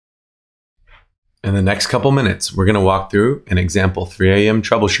In the next couple minutes, we're going to walk through an example 3 a.m.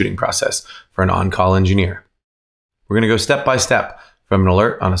 troubleshooting process for an on-call engineer. We're going to go step by step from an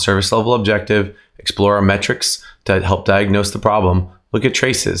alert on a service level objective, explore our metrics to help diagnose the problem, look at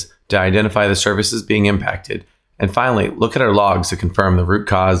traces to identify the services being impacted, and finally, look at our logs to confirm the root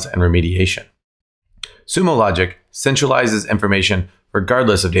cause and remediation. Sumo Logic centralizes information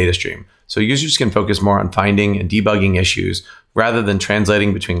regardless of data stream, so users can focus more on finding and debugging issues rather than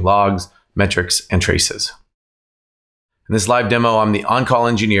translating between logs, metrics, and traces. In this live demo, I'm the on-call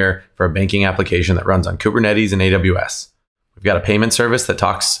engineer for a banking application that runs on Kubernetes and AWS. We've got a payment service that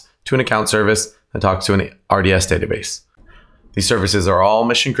talks to an account service that talks to an RDS database. These services are all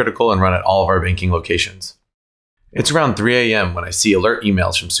mission critical and run at all of our banking locations. It's around 3 a.m. when I see alert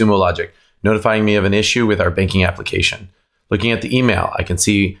emails from Sumo Logic notifying me of an issue with our banking application. Looking at the email, I can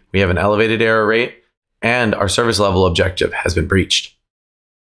see we have an elevated error rate and our service level objective has been breached.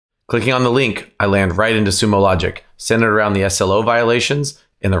 Clicking on the link, I land right into Sumo Logic, centered around the SLO violations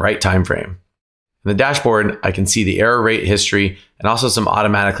in the right time frame. In the dashboard, I can see the error rate history and also some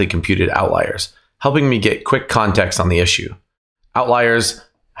automatically computed outliers, helping me get quick context on the issue. Outliers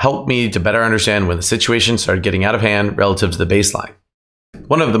help me to better understand when the situation started getting out of hand relative to the baseline.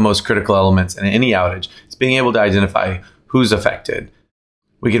 One of the most critical elements in any outage is being able to identify who's affected.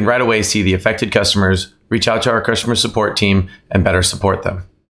 We can right away see the affected customers, reach out to our customer support team, and better support them.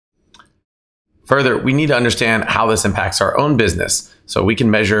 Further, we need to understand how this impacts our own business, so we can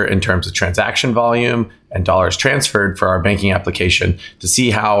measure in terms of transaction volume and dollars transferred for our banking application to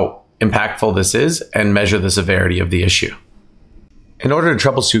see how impactful this is and measure the severity of the issue. In order to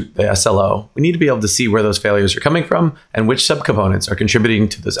troubleshoot the SLO, we need to be able to see where those failures are coming from and which subcomponents are contributing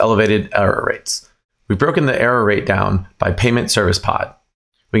to those elevated error rates. We've broken the error rate down by payment service pod.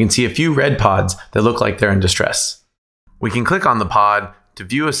 We can see a few red pods that look like they're in distress. We can click on the pod to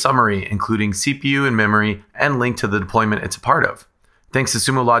view a summary including CPU and memory and link to the deployment it's a part of. Thanks to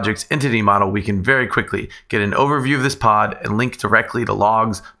Sumo Logic's entity model, we can very quickly get an overview of this pod and link directly to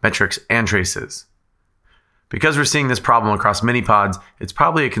logs, metrics, and traces. Because we're seeing this problem across many pods, it's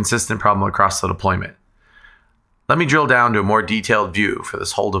probably a consistent problem across the deployment. Let me drill down to a more detailed view for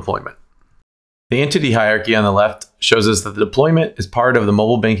this whole deployment. The entity hierarchy on the left shows us that the deployment is part of the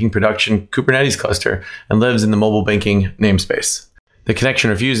mobile banking production Kubernetes cluster and lives in the mobile banking namespace. The connection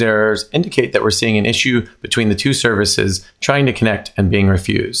refuse errors indicate that we're seeing an issue between the two services trying to connect and being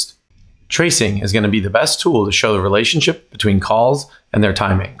refused. Tracing is going to be the best tool to show the relationship between calls and their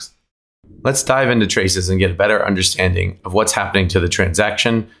timings. Let's dive into traces and get a better understanding of what's happening to the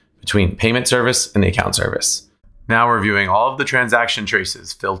transaction between payment service and the account service. Now we're viewing all of the transaction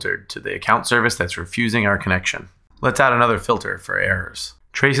traces filtered to the account service that's refusing our connection. Let's add another filter for errors.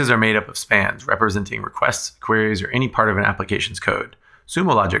 Traces are made up of spans representing requests, queries, or any part of an application's code.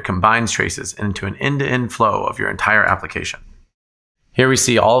 Sumo Logic combines traces into an end-to-end flow of your entire application. Here we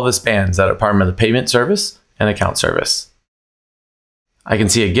see all of the spans that are part of the payment service and account service. I can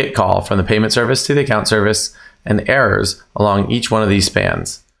see a GET call from the payment service to the account service and errors along each one of these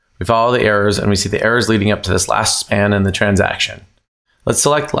spans. We follow the errors and we see the errors leading up to this last span in the transaction. Let's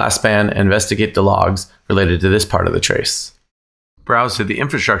select the last span and investigate the logs related to this part of the trace. Browse to the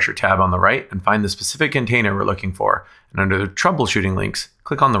Infrastructure tab on the right and find the specific container we're looking for, and under the Troubleshooting links,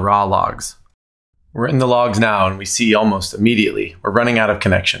 click on the raw logs. We're in the logs now and we see almost immediately we're running out of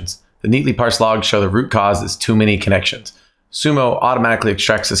connections. The neatly parsed logs show the root cause is too many connections. Sumo automatically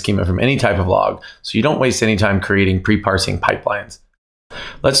extracts the schema from any type of log, so you don't waste any time creating pre-parsing pipelines.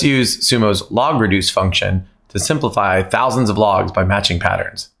 Let's use Sumo's log reduce function to simplify thousands of logs by matching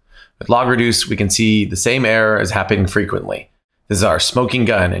patterns. With log reduce, we can see the same error is happening frequently. This is our smoking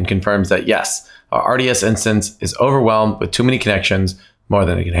gun and confirms that yes, our RDS instance is overwhelmed with too many connections, more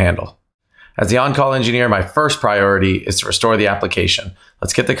than it can handle. As the on-call engineer, my first priority is to restore the application.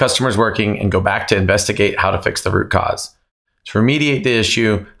 Let's get the customers working and go back to investigate how to fix the root cause. To remediate the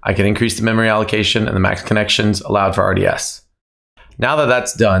issue, I can increase the memory allocation and the max connections allowed for RDS. Now that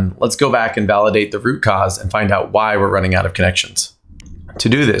that's done, let's go back and validate the root cause and find out why we're running out of connections. To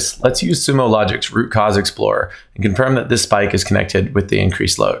do this, let's use Sumo Logic's Root Cause Explorer and confirm that this spike is connected with the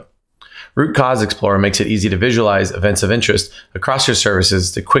increased load. Root Cause Explorer makes it easy to visualize events of interest across your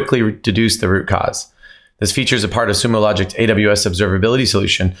services to quickly deduce the root cause. This feature is a part of Sumo Logic's AWS Observability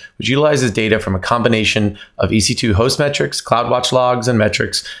solution, which utilizes data from a combination of EC2 host metrics, CloudWatch logs and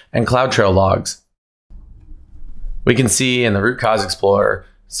metrics, and CloudTrail logs. We can see in the Root Cause Explorer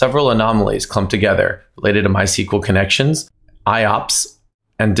several anomalies clumped together related to MySQL connections, IOPS,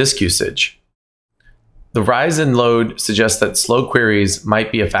 and disk usage. The rise in load suggests that slow queries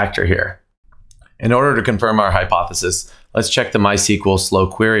might be a factor here. In order to confirm our hypothesis, let's check the MySQL slow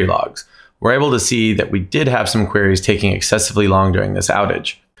query logs. we're able to see that we did have some queries taking excessively long during this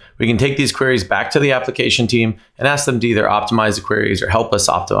outage. We can take these queries back to the application team and ask them to either optimize the queries or help us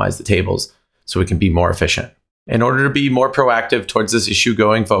optimize the tables so we can be more efficient. In order to be more proactive towards this issue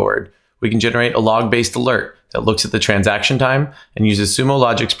going forward, we can generate a log-based alert that looks at the transaction time and uses Sumo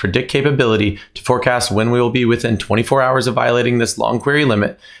Logic's predict capability to forecast when we will be within 24 hours of violating this long query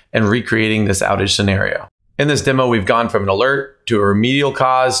limit and recreating this outage scenario. In this demo, we've gone from an alert to a remedial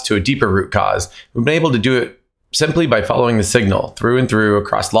cause to a deeper root cause. We've been able to do it simply by following the signal through and through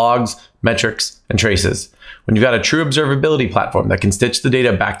across logs, metrics, and traces. When you've got a true observability platform that can stitch the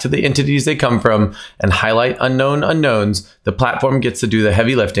data back to the entities they come from and highlight unknown unknowns, the platform gets to do the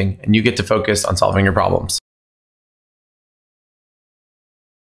heavy lifting and you get to focus on solving your problems.